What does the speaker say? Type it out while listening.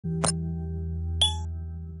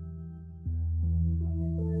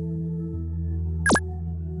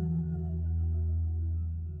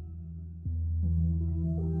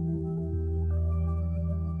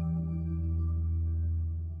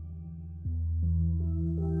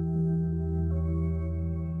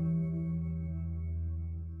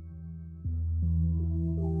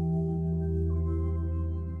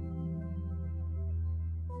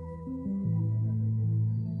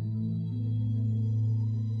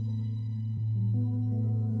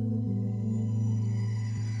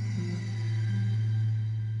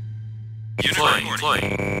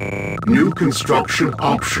Deploying. New construction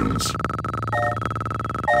options.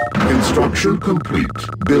 Construction complete.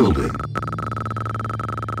 Building.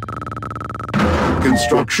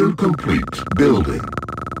 Construction complete. Building.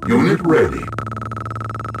 Unit ready.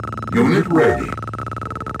 Unit ready.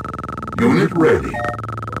 Unit ready.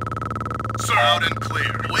 Sir, out and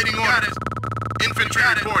clear. Waiting orders. Infantry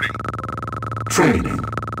reporting. Training.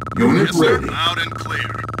 Unit Yes, sir. ready. Out and clear.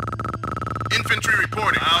 Infantry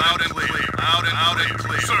reporting. Out and clear. Out and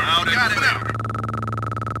clear. Sir, out and clear.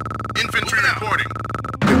 Infantry reporting.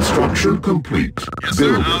 Construction complete. Yes, sir.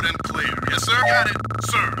 Building. Out and clear. Yes, sir. Got it.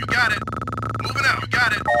 Sir, you got it. Moving out. You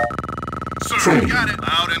got it. Sir, Training. you got it.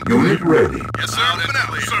 Out and Unit clear. ready. Yes, sir. Moving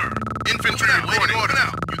out. Sir. Infantry reporting. Moving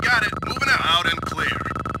out. You got it. Moving out. Out and clear.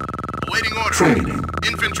 Awaiting order. Training.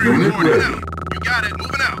 Infantry Unit reporting. ready. Out. You got it.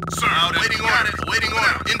 Moving out. Sir, out. Waiting order. Waiting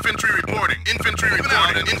order. Infantry reporting. Infantry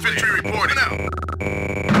reporting. Infantry reporting. Out.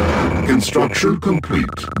 Construction complete.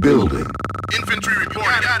 Building. Infantry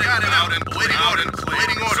reporting. Got it. Out and waiting order.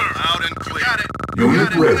 Waiting order. Out and clear. Got it. Unit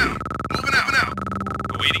Got it. ready. Moving out. Moving out.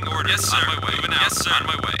 Awaiting orders. Yes, sir. On my way. Moving out. Yes, sir. On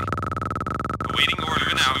my way. Awaiting orders.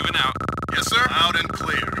 Moving out. Moving out. Yes, sir. Out and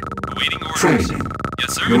clear. Awaiting orders. Training.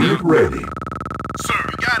 Yes, sir. Unit ready. Sir,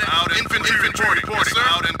 you got it. Out and infantry reporting. Yes, sir.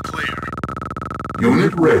 Out and clear.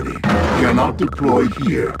 Unit ready. Cannot deploy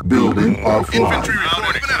here. Building offline. Infantry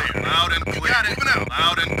reporting. Out and clear. Got it.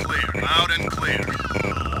 Out and clear. Out and clear.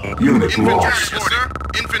 Unit Infantry lost. reporting.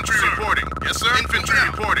 Yes, sir. Infantry reporting. Yes, sir. Infantry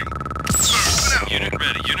reporting. Sir, moving out. Unit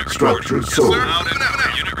ready. Unit Structure reporting. sold. Yes, sir. Out and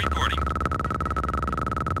out. Unit reporting.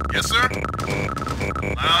 Yes, sir.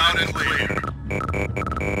 Loud and clear.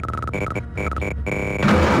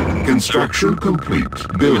 Construction complete.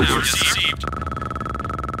 Building. Received.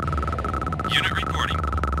 Unit reporting.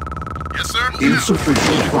 Yes, sir.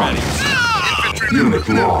 Insufficient funds. Infantry Unit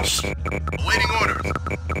lost. awaiting orders.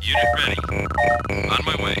 Unit ready. On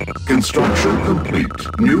my way. Construction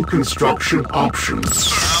complete. New construction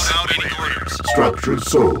options. Out and Awaiting clear. orders. Structure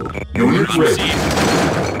sold. Unit ready. Received.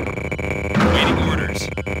 Awaiting orders.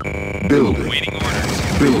 Building. Awaiting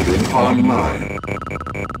orders. Building online.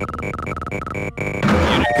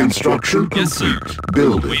 Unit. Construction Yes, sir. complete.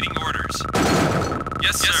 Building. Awaiting orders.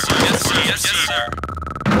 Yes, sir. Yes, sir. Yes, sir.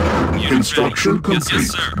 Unit Construction ready. Yes, complete.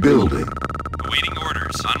 sir. Building. Awaiting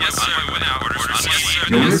orders. On my way. Moving out. Orders received.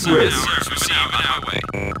 Unit Yes, sir. ready. Yes, sir. Moving out. On my way.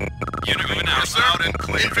 Unit moving out. Yes, sir. Out and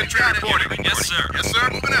clear. Infantry reporting. Yes, sir. Yes, sir.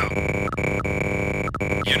 Moving out.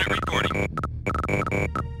 Unit reporting. On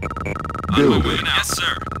my Building. way. Yes,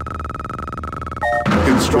 sir.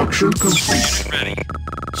 Construction complete. Unit ready.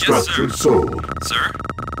 Structure Yes, sir. sold. Sir?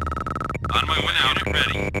 On my way out. Unit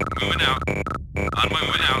ready. Moving out. On my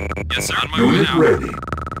way out. Yes, sir. On my way Unit out. ready.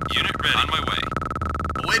 Unit ready. On my way.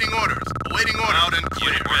 Awaiting orders. Awaiting orders. Out and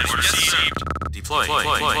clear. Unit ready. Yes, sir. Received. Deploy.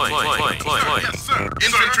 Yes, sir.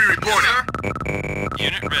 Infantry reporting.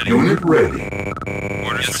 Unit ready. Unit ready.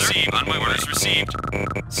 Orders received. On my orders received.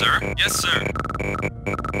 Sir? Yes, sir.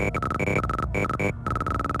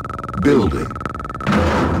 Building.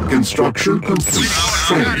 Construction complete.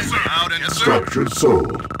 Training. Out and Structure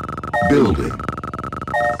sold. Building.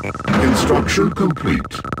 Construction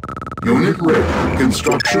complete. Unit ready.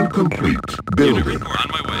 Construction complete. Unit Building. report.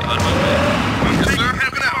 On my way. On my way. Yes, sir.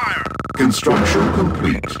 Having a fire. Construction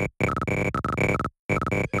complete.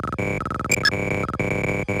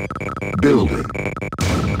 Building.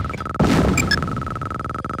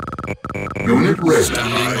 Unit ready.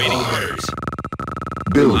 Waiting orders.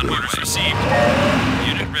 On Building. orders received.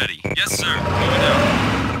 Unit ready. Yes, sir. Moving out.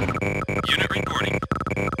 Unit reporting.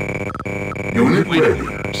 Unit Waiting ready.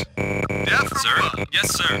 orders. Death from Sir? above.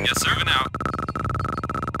 Yes, sir. Yes, sir. Moving out.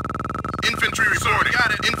 Infantry reporting.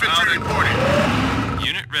 Got it. Infantry reporting.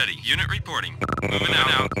 Unit ready. Unit reporting. Moving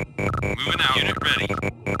out. Moving out. Unit ready.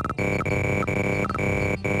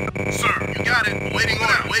 Sir, you got it. Waiting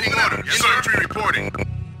order. Waiting order. Yes, infantry reporting.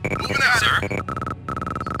 Moving out. Sir?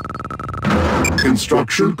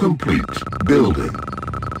 Construction complete. Building.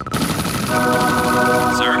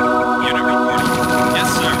 Sir? Unit reporting. Yes,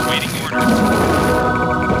 sir. Waiting orders.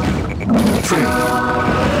 Training.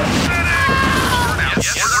 Yes,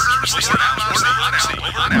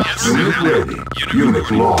 sir. Unit ready. Unit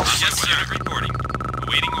reporting. lost. Yes, sir. Unit reporting.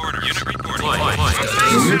 Awaiting orders. Unit reporting.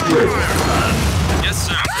 Unit ready. Yes,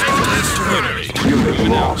 sir. Unit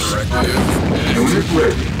lost. Unit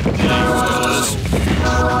ready.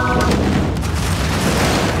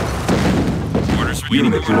 Orders waiting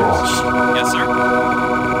Unit orders. lost. Yes, sir.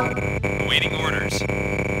 Awaiting orders.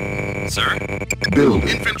 Sir? Building.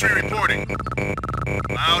 Infantry reporting.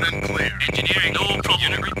 Loud and clear. Engineering, no problem.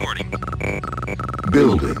 Unit reporting.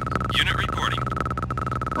 Building. Unit reporting.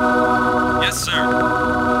 Yes, sir.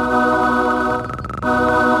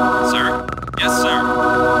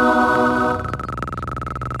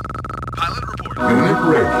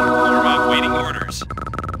 orders.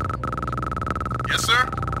 Yes, sir.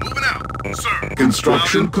 Moving out. Sir.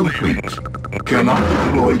 Construction Loud and clear. complete. Cannot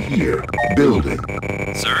deploy here. Building.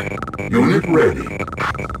 Sir. Unit ready.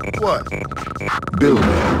 What?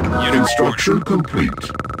 Building. Construction complete.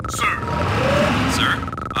 Sir. Sir.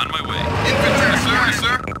 On my way. Infantry, sir. Yes,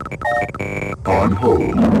 sir. On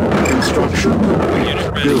hold. Construction complete.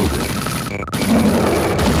 Unit ready. Building.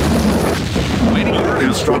 Waiting order.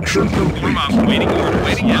 Construction Warm complete. up. Waiting order.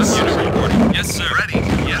 Waiting. Yes. Unit reporting. Yes, sir. Ready.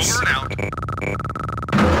 Yes. Over and out.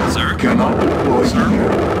 Sir. Cannot deploy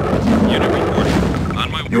here. Unit reporting.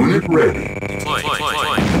 On my way. Unit ready. Deploy.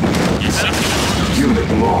 Yes, sir. Unit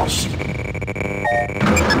lost.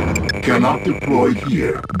 Cannot deploy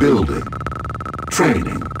here. Building.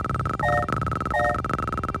 Training.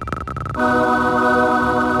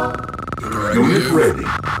 Unit ready.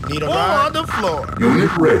 Need a ride? On the floor.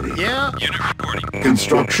 Unit ready. Yeah? Unit reporting.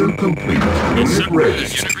 Construction complete. Yes, Unit sir. ready.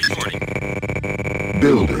 Unit reporting.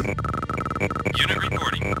 Building. Unit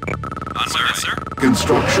reporting. On my way, sir.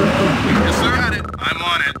 Construction complete. Yes, sir. Got it. I'm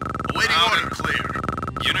on it. Awaiting order. Clear.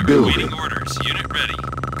 Unit Building. waiting orders. Unit ready.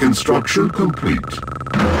 Construction complete.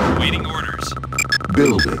 Waiting orders.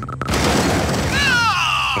 Building.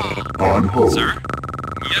 On hold. Sir.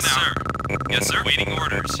 Yes, sir. Yes, sir. Waiting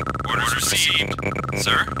orders. Orders received.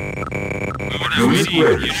 Sir. Moving out. Unit Received.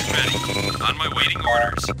 ready. Unit ready. On my waiting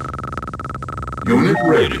orders. Unit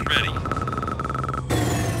ready. Unit ready.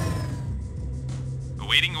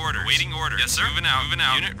 Awaiting orders. Waiting orders. Yes, sir. Moving out. Moving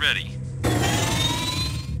out. Unit ready.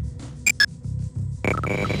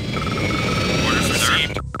 Orders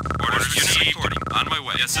received. Orders received. Reporting. On my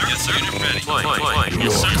way. Yes, sir. Yes, sir. Unit ready.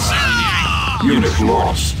 Yes, sir. Sir. Unit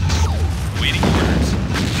lost. Waiting orders.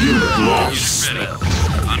 Unit lost. Unit ready.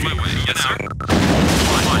 On my way. Yes, sir. Unit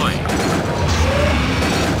ready.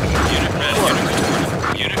 Unit reporting.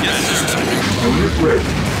 Unit yes, sir. Unit ready.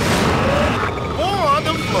 More on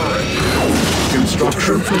the floor.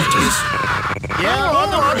 Construction complete. Yeah, on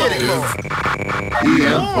the floor.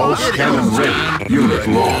 EM pulse cannon ready. Unit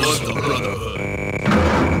lost.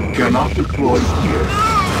 Cannot deploy here.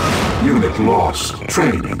 Unit lost.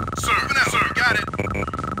 Training. Sir. Now, sir. Got it.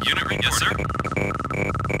 Unit reporting. Yes, sir.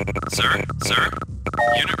 Sir. Sir.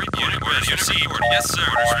 Unit reporting. Orders received. Yes, sir.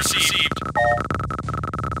 Orders received.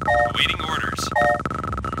 Awaiting orders.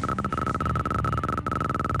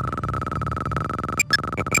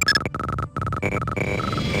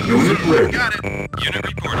 Unit ready. Got it. Unit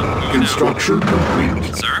reporting. Moving Construction complete.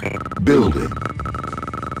 out. Sir. Building.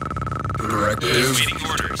 Waiting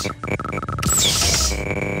orders.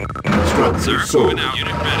 Structure Sir. sold. Moving out.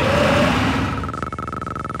 Unit ready.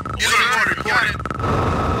 Awaiting order. Got it.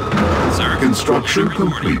 Sir. Construction Unit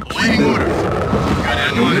reporting. complete. Awaiting Building. orders. Got it.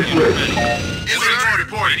 Unit Unit ready. ready. Infantry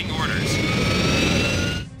reporting. Waiting orders.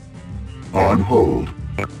 On hold.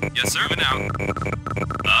 Yes, sir. Moving out.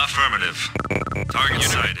 Affirmative. Target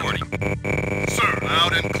sighted. Reporting. Sir.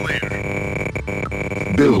 Loud and clear.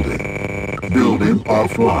 Building. Building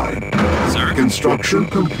offline. Sir. Construction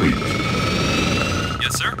complete.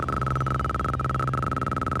 Yes, sir.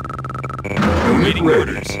 Unit Waiting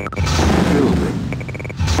ready. orders. Building.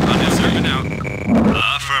 Yes, sir. Moving out.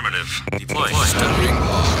 Affirmative. Deploy.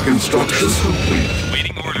 Construction complete.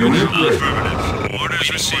 Waiting orders. Unit ready. Affirmative. Orders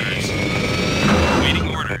received. Waiting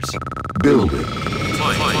orders. Building.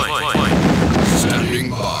 Deploy. Standing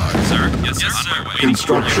by. Sir. Yes, sir. On my way.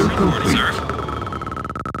 Construction Unit reporting, complete. sir.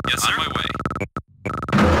 Yes, sir. On my way.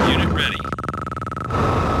 Unit ready.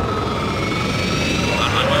 On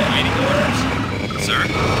my way. Waiting orders. Sir.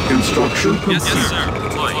 Construction Yes, complete. yes, sir.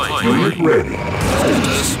 Deploy. Unit ready.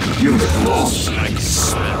 Unit lost.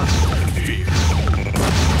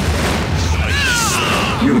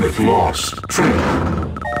 Unit lost.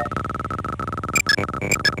 Training.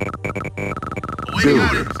 Awaiting Building.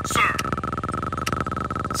 orders. Sir.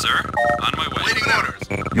 Sir. On my way. Waiting orders.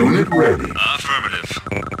 Unit ready. Affirmative.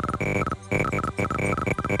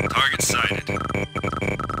 Target sighted.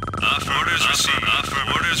 Orders received.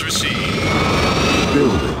 Orders received.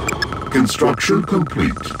 Building. Construction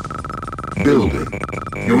complete. Building.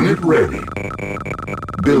 Unit ready.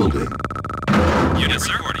 Building. Unit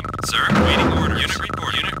reporting. Sir. Waiting orders. Unit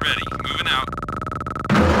report. Unit ready. Moving out.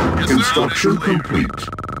 Yes, sir. Construction Loud and clear. complete.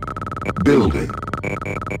 Building.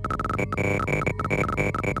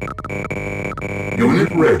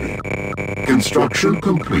 Unit ready. Construction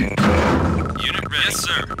complete. Unit ready. Yes,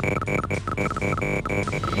 sir.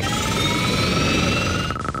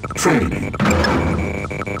 Training.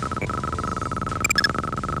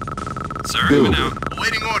 Sir. Building. Moving out.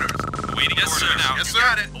 Awaiting orders. Awaiting yes, orders. Sir. Now. Yes, sir.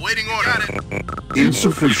 Got it. Awaiting orders. Got it.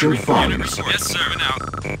 Insufficient Unit funds. report. Yes, sir. Moving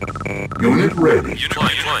out. Unit ready. Unit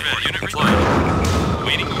ready. Unit ready.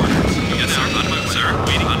 Waiting orders. Yes, sir. On my way.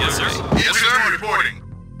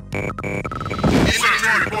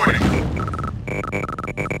 Infantry reporting.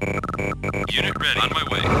 Unit ready. On my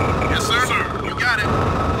way. Yes, sir. You got it.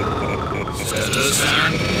 Status.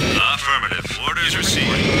 Affirmative. Orders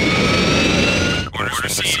received. Orders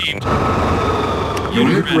received.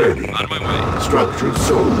 Unit ready. On my way. Structure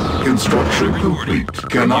sold. Construction complete.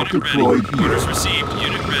 Cannot Unit deploy ready. Orders here. received.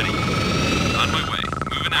 Unit ready. On my way.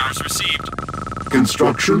 Moving out. Orders received.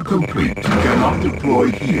 Construction complete. Cannot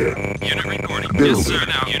deploy here. Unit reporting. Building. Yes, sir.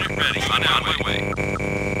 Now. Unit ready. On my way.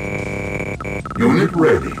 Unit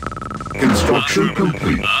ready. Construction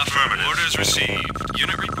complete. Affirmative. Orders received.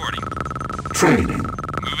 Unit reporting. Training.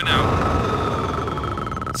 Moving out.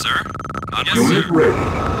 Sir? Yes, Unit sir. ready.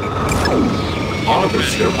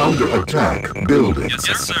 Harvester under attack. Building. Yes,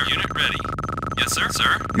 sir. Unit ready. Yes, sir.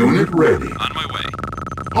 Sir? Unit ready. On my way.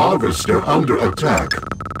 Harvester under attack.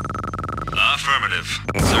 Affirmative.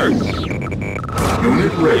 Sir?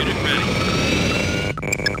 Unit ready. Unit ready.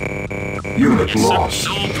 Unit lost.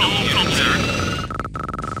 Unit, sir.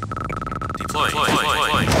 Deploy.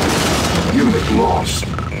 Unit lost.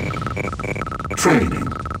 Training.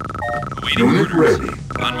 Awaiting Unit orders. ready.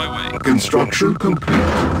 On my way. Construction complete.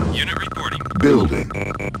 Unit reporting. Building.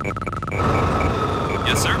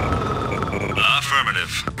 Yes, sir.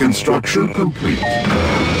 Affirmative. Construction complete.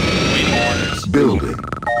 Awaiting orders. Building.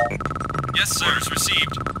 Yes, sir. Orders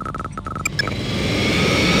received.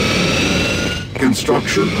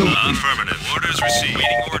 Construction complete. Affirmative. Orders received.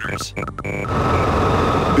 Waiting orders.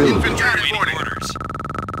 Building. Infantry Waiting reporting. orders.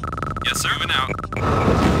 Yes, sir. Moving out.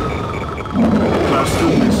 Cluster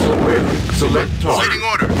missile ready. Select target. Waiting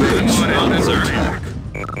order. Base Order, under sir. attack.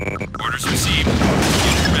 Orders received.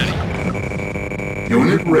 Unit ready.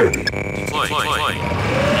 Unit ready. Deploy.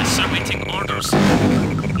 Yes, sir. Waiting orders.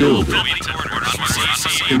 Building. Waiting orders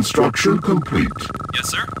received. Construction complete. Yes,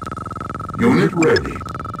 sir. Unit ready.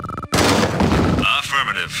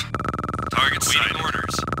 Affirmative. Target waiting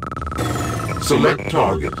orders. Select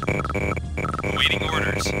target. Waiting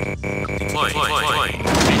orders. Deploy.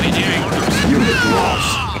 Engineering orders. Unit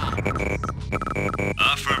lost.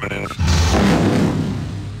 Affirmative.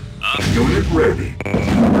 Unit ready.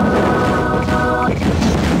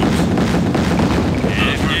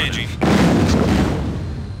 Engaging.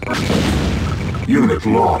 Unit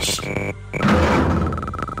lost.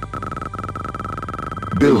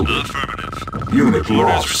 Building. Affirmative. Unit Orders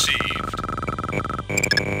lost. received.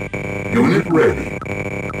 Unit ready.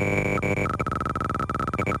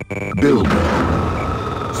 Building.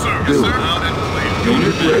 Sir, yes, Building. sir. Out and clear.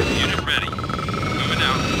 Unit ready. Unit ready. Moving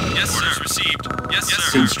out. Yes, sir. Orders received. Yes,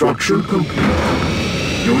 sir. Construction complete.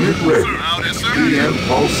 Unit ready. Out and sir. EM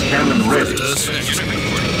pulse cannon ready. Unit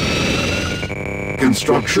reporting.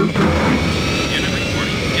 Construction complete. Unit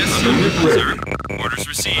reporting. Yes, sir. Unit ready. Sir. Orders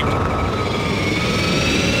received.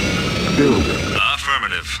 Building.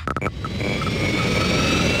 Affirmative.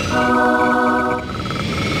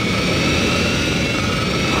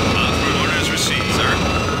 Orders received, sir.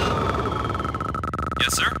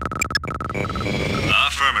 Yes, sir.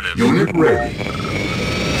 Affirmative. Unit ready.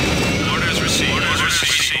 Orders received. Orders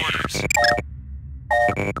received. Orders.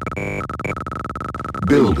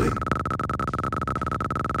 Building.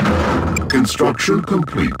 Construction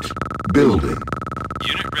complete. Building.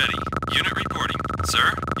 Unit ready. Unit reporting.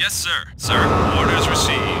 Sir? Yes, sir. Sir? Orders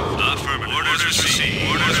received. Affirmative. Orders received.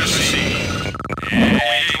 Orders received.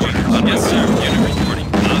 Yes, sir. Unit reporting.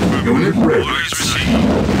 Affirmative. Unit ready. Orders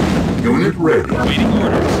received. Unit ready. Waiting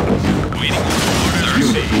orders. Waiting orders. Orders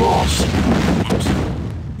Unit received. lost.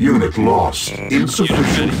 Unit lost.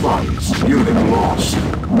 Insufficient funds. Unit lost.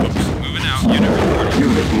 Moving out. Unit reporting.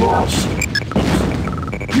 Unit lost.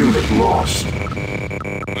 Unit lost.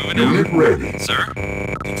 Moving Unit out. ready. Sir?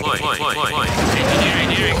 Deploy.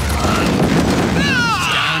 Engineering.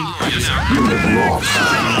 Yes, sir. Unit lost.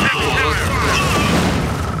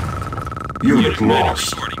 Unit ready.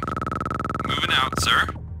 lost. Reporting. Moving out, sir.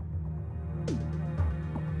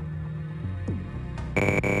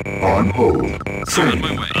 On hold. Sir, on my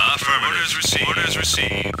Training. way. Affirmative. Orders received. Orders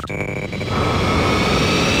received.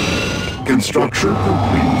 Construction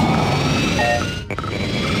complete.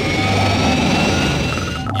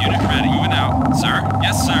 Unit ready. Moving out. Sir?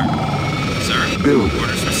 Yes, sir. Sir? Building.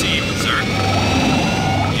 Orders received, sir.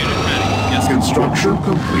 Unit ready. Yes, sir. Construction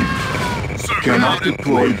complete. Sir, Cannot out and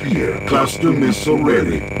deploy here. Cluster missile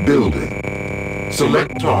ready. Building.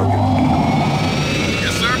 Select target.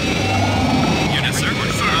 Yes, sir. Unit, sir.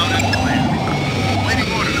 Sir, out and clear. Waiting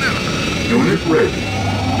order. Now. Unit ready.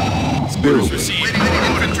 Orders Building. received. Waiting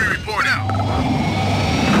infantry report now.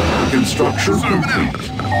 Construction Sir, now.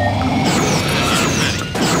 complete. Unit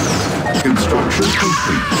ready. Construction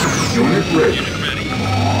complete. Unit ready. Unit ready.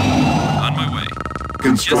 On my way.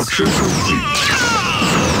 Construction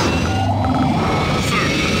complete.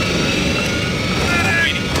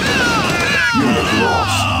 Unit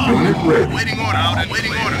lost. Unit ready. Waiting order. Out and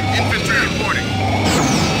waiting order. Infantry reporting.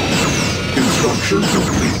 Construction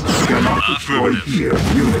complete. Cannot deploy here.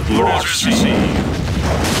 Unit lost.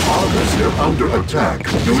 Harvester under attack.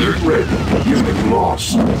 Unit ready. Unit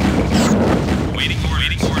lost. Waiting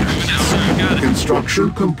order. Yes, sir. Got it.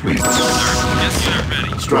 Construction complete. Yes, sir.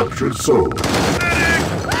 Ready. Structure sold.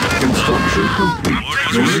 Construction complete.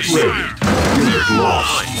 Unit ready. Unit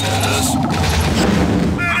lost.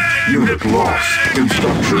 Unit lost.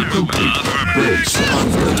 Construction complete. Base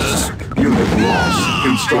under attack. Unit lost.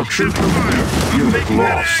 Construction complete. Unit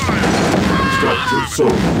lost. Structure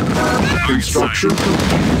sold. Construction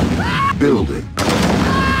complete. Building.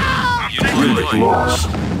 Unit lost.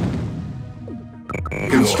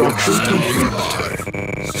 Construction complete.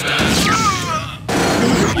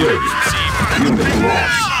 Unit ready. Unit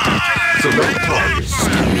lost. Select targets.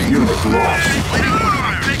 Unit lost.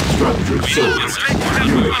 Structure sold.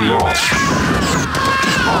 Unit lost.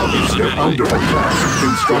 Harvester under attack.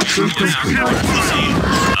 Construction complete.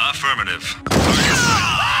 Affirmative.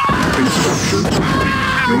 Construction complete.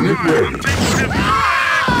 Unit ready.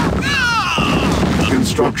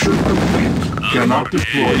 Construction complete. Cannot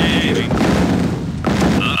deploy here.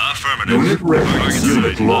 Affirmative. Unit ready.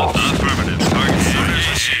 Unit lost. Affirmative. Target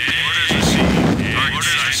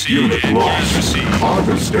Unit lost.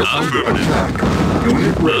 Harvester under attack.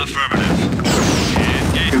 Unit ready. Affirmative.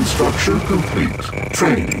 Construction complete.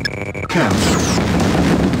 Training. Cancel.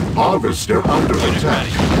 Harvester under attack.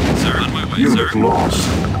 Sir, on my way, Unit sir. lost.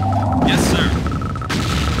 Yes, sir.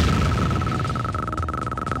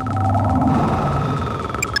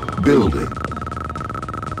 Building.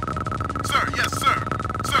 Sir, yes, sir.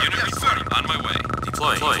 Sir, Unit yes, sir. reporting. On my way.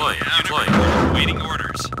 Deploy. Unit reporting. Waiting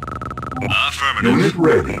orders. Affirmative. Unit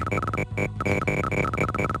ready.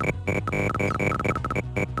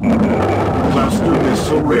 Cluster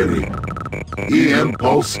missile ready. EM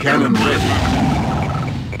pulse cannon ready.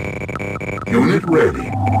 Unit ready.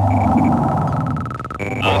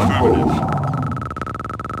 On hold.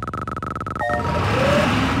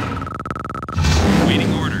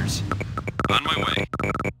 Waiting orders. On my way.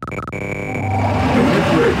 Unit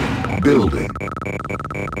ready. Building.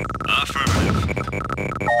 Affirmative.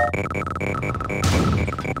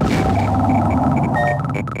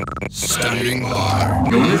 Standing by.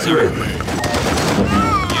 Unit ready.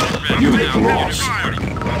 Unit ready. Unit Now, lost. reporting.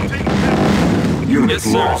 Unit Yes, sir.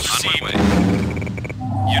 lost. On my way.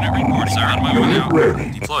 Unit reporting. Sir, on my way Unit now. ready.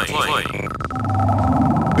 Deploy.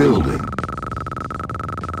 Building.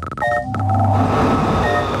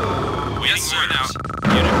 Yes, sir. Now.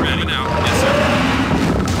 Unit ready now. Yes, sir.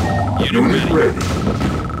 Unit ready.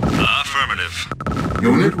 Affirmative.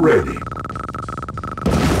 Unit ready.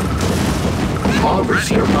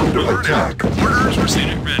 Harvester under attack. Orders received.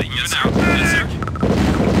 Unit ready. Yes, now. Yes, sir.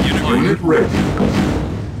 Unit ready.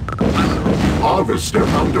 Harvester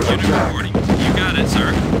under Unit attack. reporting. You got it,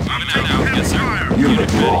 sir. Moving out now. Yes, sir.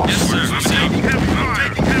 Unit ready. lost. Yes, sir. Received.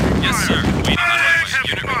 Yes, sir. Waiting on my way.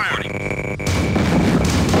 Unit reporting.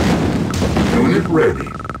 Unit ready.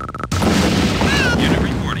 Unit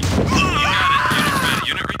reporting. You got it. Unit ready.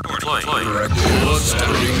 Unit reporting. Directive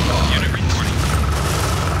standing by. Unit reporting.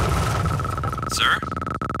 Sir?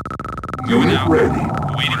 Unit out. ready.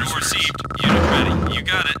 Waiting orders received. Unit ready. You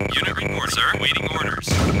got it. Unit report, sir. Waiting orders.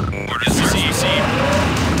 Orders received.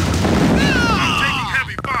 I'm taking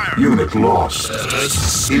heavy fire. Unit lost.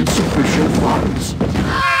 Insufficient funds.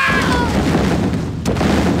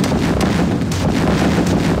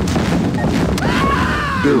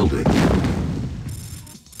 Building.